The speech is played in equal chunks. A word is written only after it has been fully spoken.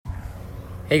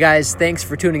Hey guys, thanks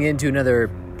for tuning in to another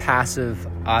Passive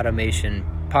Automation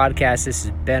podcast. This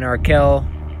is Ben Arkell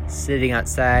sitting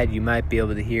outside. You might be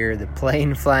able to hear the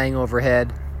plane flying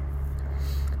overhead.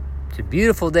 It's a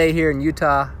beautiful day here in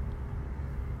Utah.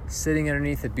 Sitting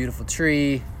underneath a beautiful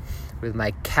tree with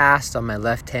my cast on my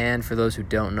left hand. For those who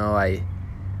don't know,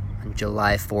 on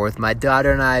July 4th, my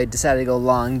daughter and I decided to go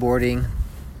longboarding.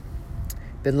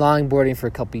 Been longboarding for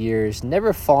a couple years.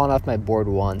 Never fallen off my board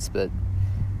once, but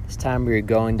this time we were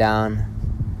going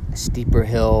down a steeper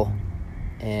hill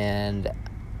and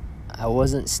I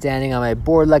wasn't standing on my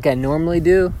board like I normally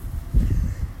do.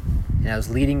 And I was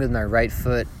leading with my right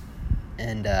foot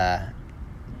and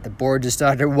the board just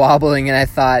started wobbling and I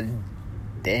thought,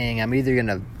 dang, I'm either going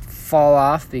to fall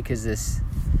off because this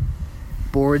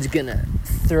board's going to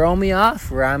throw me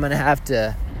off or I'm going to have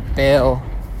to bail.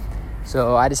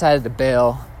 So I decided to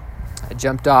bail. I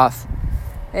jumped off.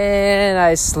 And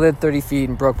I slid 30 feet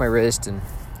and broke my wrist. And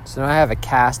so now I have a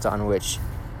cast on which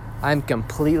I'm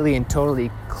completely and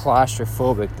totally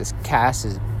claustrophobic. This cast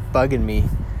is bugging me.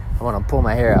 I want to pull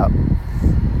my hair out.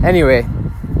 Anyway,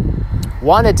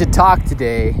 wanted to talk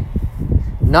today,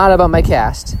 not about my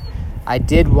cast. I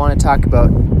did want to talk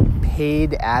about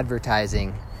paid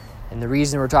advertising. And the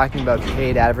reason we're talking about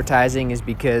paid advertising is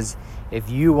because if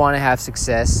you want to have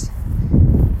success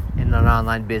in an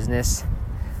online business,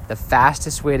 the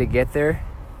fastest way to get there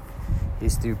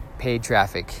is through paid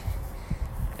traffic.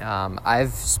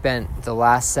 I've spent the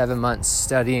last 7 months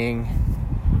studying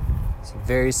some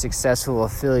very successful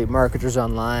affiliate marketers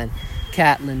online.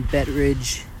 Catlin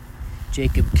Bettridge,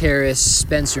 Jacob Karras,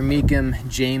 Spencer Meekum,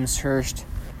 James Hurst,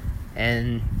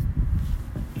 and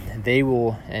they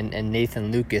will, and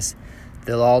Nathan Lucas,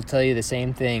 they'll all tell you the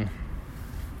same thing.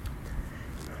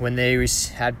 When they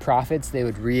had profits, they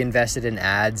would reinvest it in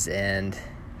ads, and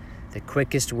the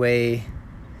quickest way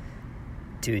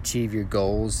to achieve your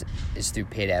goals is through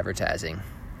paid advertising.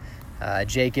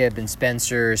 Jacob and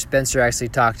Spencer actually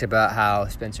talked about how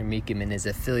Spencer Meekum in his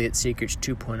Affiliate Secrets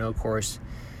 2.0 course,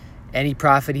 any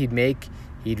profit he'd make,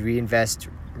 he'd reinvest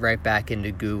right back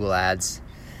into Google ads.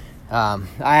 I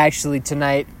actually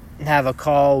tonight have a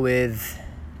call with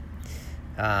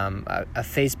a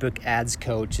Facebook ads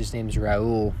coach. His name's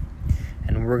Raul,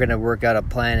 and we're going to work out a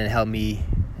plan and help me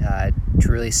to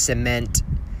really cement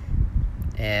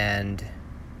and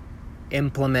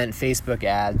implement Facebook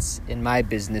ads in my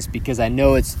business, because I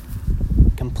know it's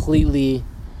completely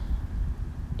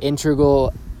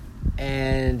integral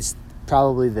and it's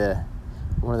probably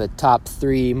one of the top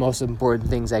 3 most important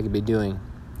things I could be doing.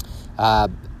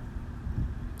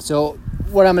 So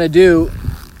what I'm going to do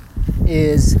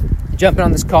is jumping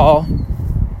on this call.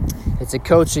 It's a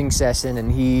coaching session,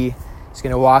 and he is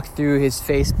going to walk through his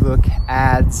Facebook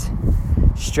ads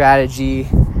strategy,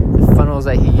 the funnels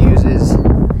that he uses,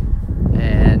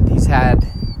 and he's had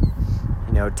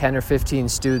 10 or 15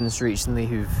 students recently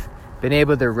who've been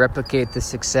able to replicate the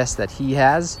success that he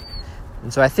has.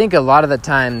 And so I think a lot of the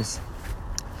times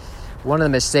one of the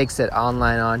mistakes that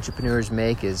online entrepreneurs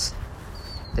make is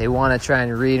they want to try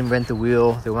and reinvent the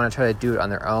wheel. They want to try to do it on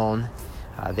their own.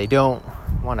 They don't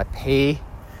want to pay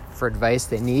for advice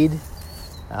they need.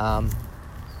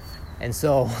 And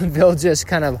so they'll just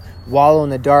kind of wallow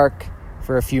in the dark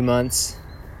for a few months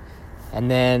and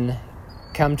then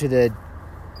come to the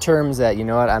terms that,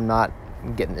 I'm not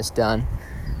getting this done.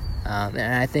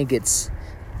 And I think it's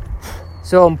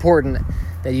so important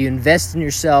that you invest in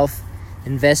yourself,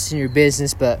 invest in your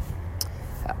business. But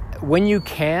when you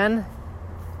can,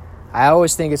 I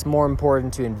always think it's more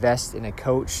important to invest in a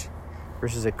coach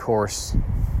versus a course.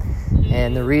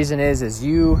 And the reason is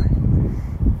you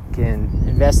can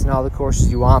invest in all the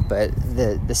courses you want, but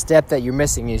the step that you're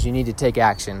missing is you need to take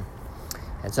action.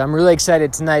 And so I'm really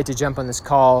excited tonight to jump on this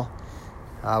call.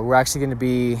 We're actually going to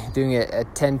be doing it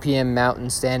at 10 p.m. Mountain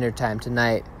Standard Time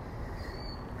tonight.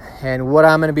 And what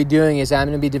I'm going to be doing is I'm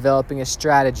going to be developing a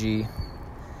strategy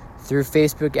through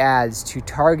Facebook ads to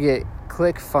target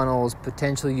ClickFunnels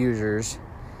potential users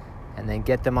and then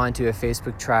get them onto a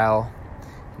Facebook trial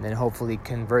and then hopefully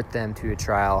convert them to a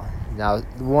trial. Now,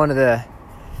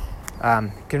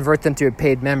 convert them to a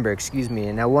paid member,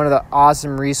 And now one of the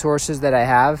awesome resources that I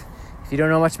have, if you don't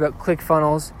know much about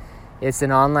ClickFunnels, it's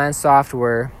an online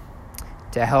software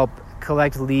to help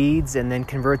collect leads and then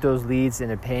convert those leads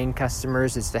into paying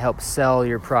customers. It's to help sell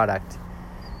your product.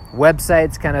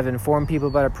 Websites kind of inform people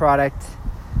about a product.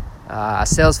 A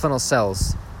sales funnel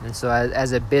sells. And so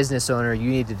as a business owner,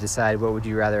 you need to decide, what would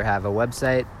you rather have, a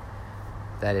website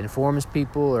that informs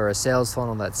people or a sales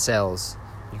funnel that sells?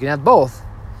 You can have both.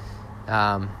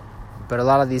 But a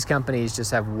lot of these companies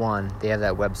just have one. They have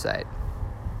that website.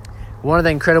 One of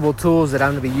the incredible tools that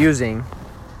I'm going to be using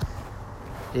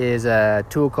is a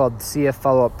tool called CF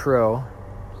Follow-Up Pro. And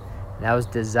that was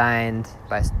designed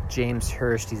by James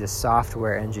Hurst. He's a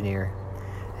software engineer.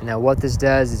 And now what this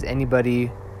does is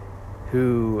anybody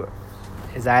who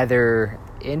is either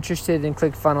interested in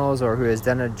ClickFunnels or who has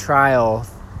done a trial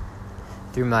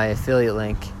through my affiliate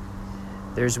link,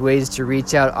 there's ways to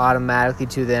reach out automatically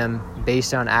to them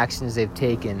based on actions they've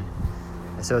taken.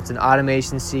 So it's an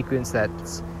automation sequence that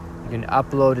you can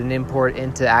upload and import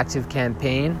into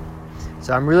ActiveCampaign.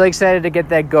 So I'm really excited to get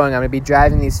that going. I'm going to be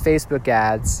driving these Facebook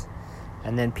ads,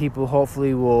 and then people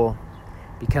hopefully will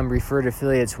become referred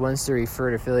affiliates. Once they're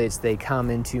referred affiliates, they come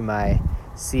into my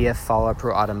CF Follow-Up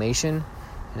Pro automation,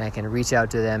 and I can reach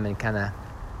out to them and kind of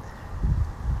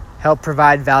help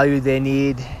provide value they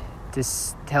need to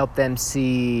help them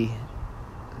see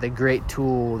the great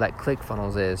tool that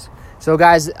ClickFunnels is. So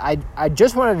guys, I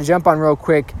just wanted to jump on real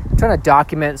quick. I'm trying to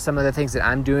document some of the things that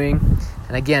I'm doing.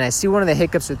 And again, I see one of the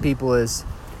hiccups with people is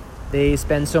they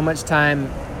spend so much time...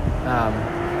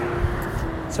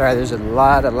 sorry, there's a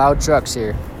lot of loud trucks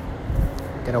here.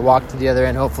 I'm gonna walk to the other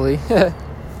end, hopefully.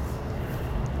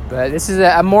 But this is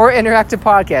a more interactive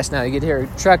podcast now. You get to hear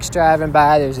trucks driving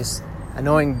by. There's this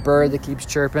annoying bird that keeps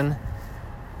chirping.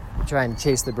 I'm trying to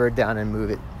chase the bird down and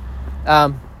move it.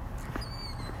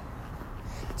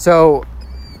 So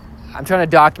I'm trying to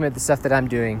document the stuff that I'm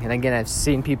doing. And again, I've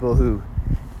seen people who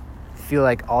feel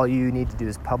like all you need to do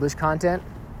is publish content.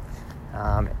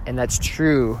 And that's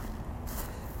true,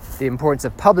 the importance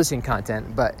of publishing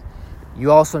content, but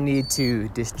you also need to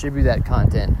distribute that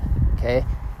content, okay?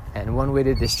 And one way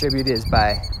to distribute it is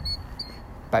by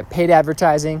paid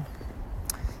advertising.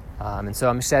 And so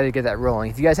I'm excited to get that rolling.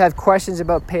 If you guys have questions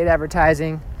about paid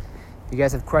advertising, if you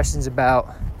guys have questions about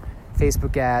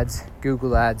Facebook ads,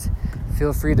 Google ads,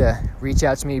 feel free to reach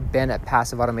out to me,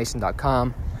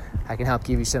 ben@passiveautomation.com. I can help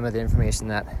give you some of the information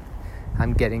that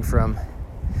I'm getting from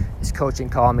this coaching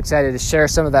call. I'm excited to share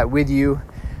some of that with you.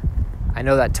 I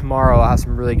know that tomorrow I'll have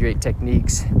some really great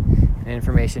techniques and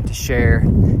information to share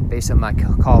based on my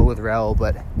call with Raul,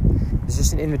 but it's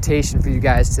just an invitation for you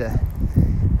guys to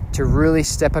really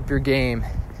step up your game.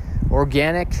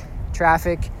 Organic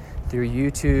traffic through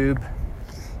YouTube,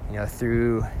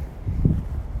 through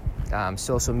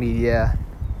social media,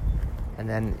 and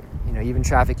then even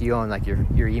traffic you own, like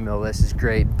your email list is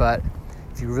great. But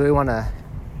if you really want to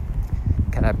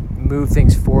kind of move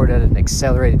things forward at an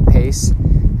accelerated pace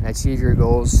and achieve your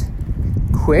goals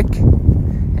quick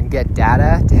and get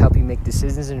data to help you make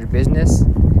decisions in your business,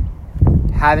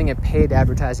 having a paid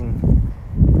advertising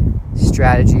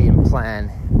strategy and plan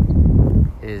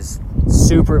is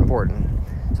super important.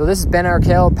 So this is Ben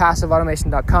Arkell,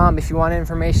 PassiveAutomation.com. If you want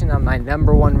information on my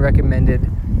number one recommended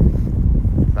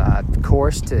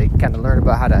course to kind of learn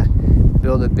about how to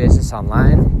build a business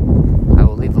online, I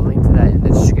will leave a link to that in the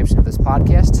description of this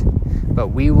podcast. But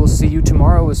we will see you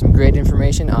tomorrow with some great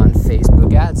information on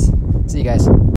Facebook ads. See you guys.